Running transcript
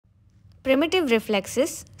Primitive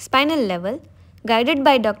reflexes, spinal level, guided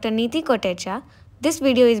by Dr. Neeti Kotecha. This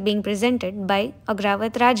video is being presented by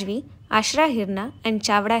Agravat Rajvi, Ashra Hirna and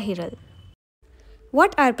Chavda Hiral.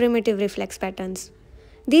 What are primitive reflex patterns?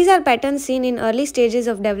 These are patterns seen in early stages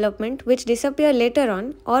of development which disappear later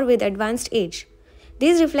on or with advanced age.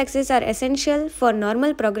 These reflexes are essential for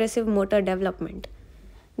normal progressive motor development.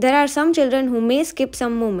 There are some children who may skip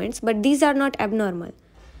some movements, but these are not abnormal.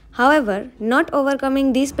 However, not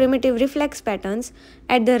overcoming these primitive reflex patterns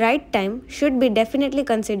at the right time should be definitely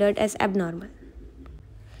considered as abnormal.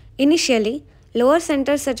 Initially, lower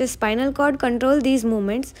centers such as spinal cord control these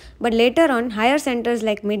movements, but later on higher centers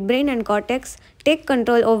like midbrain and cortex take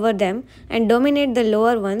control over them and dominate the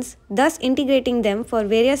lower ones, thus integrating them for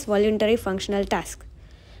various voluntary functional tasks.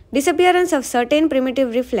 Disappearance of certain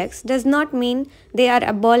primitive reflex does not mean they are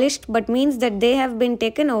abolished but means that they have been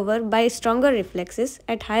taken over by stronger reflexes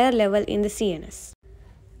at higher level in the CNS.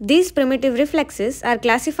 These primitive reflexes are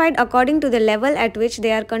classified according to the level at which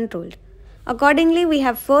they are controlled. Accordingly, we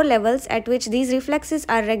have 4 levels at which these reflexes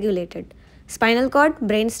are regulated: spinal cord,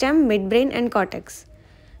 brainstem, midbrain and cortex.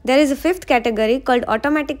 There is a 5th category called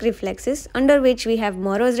automatic reflexes, under which we have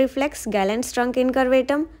Moro's reflex, Gallant's trunk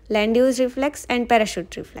incurvatum, Landau's reflex and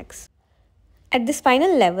parachute reflex. At the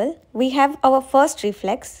spinal level, we have our first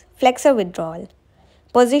reflex, flexor withdrawal.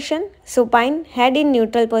 Position, supine, head in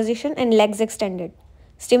neutral position and legs extended.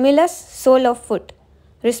 Stimulus, sole of foot.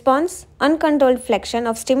 Response, uncontrolled flexion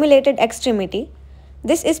of stimulated extremity.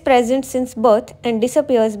 This is present since birth and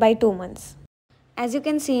disappears by 2 months. As you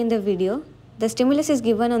can see in the video, the stimulus is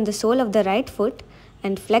given on the sole of the right foot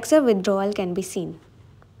and flexor withdrawal can be seen.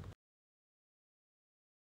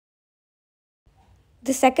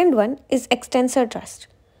 The second one is extensor thrust.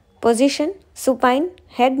 Position, supine,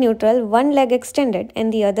 head neutral, one leg extended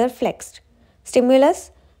and the other flexed.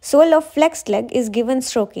 Stimulus, sole of flexed leg is given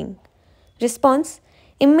stroking. Response,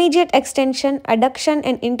 immediate extension, adduction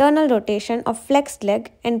and internal rotation of flexed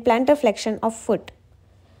leg and plantar flexion of foot.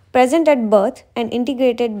 Present at birth and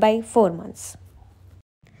integrated by 4 months.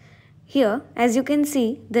 Here, as you can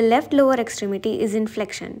see, the left lower extremity is in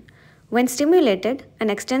flexion. When stimulated, an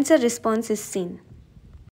extensor response is seen.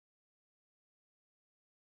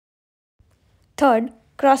 Third,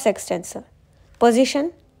 cross extensor.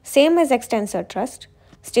 Position, same as extensor thrust.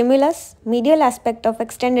 Stimulus, medial aspect of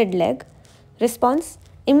extended leg. Response,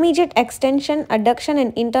 immediate extension, adduction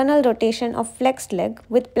and internal rotation of flexed leg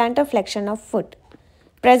with plantar flexion of foot.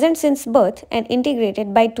 Present since birth and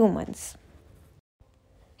integrated by 2 months.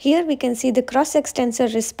 Here we can see the cross extensor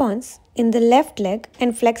response in the left leg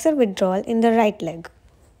and flexor withdrawal in the right leg.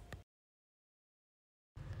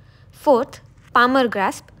 Fourth, palmar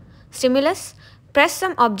grasp. Stimulus, press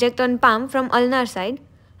some object on palm from ulnar side.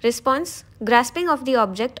 Response, grasping of the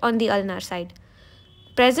object on the ulnar side.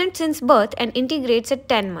 Present since birth and integrates at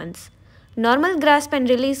 10 months. Normal grasp and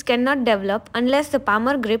release cannot develop unless the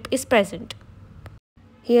palmar grip is present.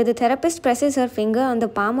 Here the therapist presses her finger on the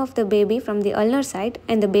palm of the baby from the ulnar side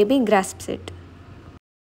and the baby grasps it.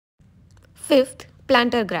 Fifth,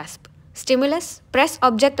 plantar grasp. Stimulus, press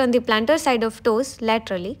object on the plantar side of toes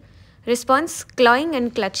laterally. Response, clawing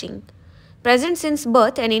and clutching. Present since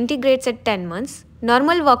birth and integrates at 10 months.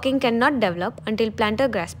 Normal walking cannot develop until plantar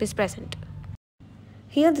grasp is present.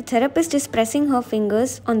 Here the therapist is pressing her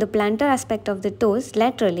fingers on the plantar aspect of the toes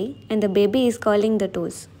laterally and the baby is curling the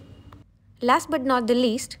toes. Last but not the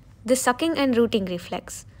least, the sucking and rooting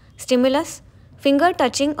reflex. Stimulus, finger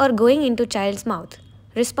touching or going into child's mouth.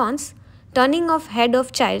 Response, turning of head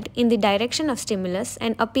of child in the direction of stimulus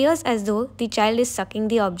and appears as though the child is sucking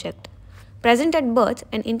the object. Present at birth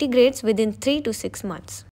and integrates within 3 to 6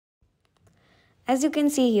 months. As you can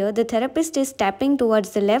see here, the therapist is tapping towards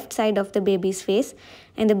the left side of the baby's face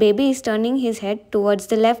and the baby is turning his head towards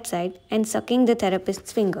the left side and sucking the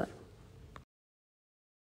therapist's finger.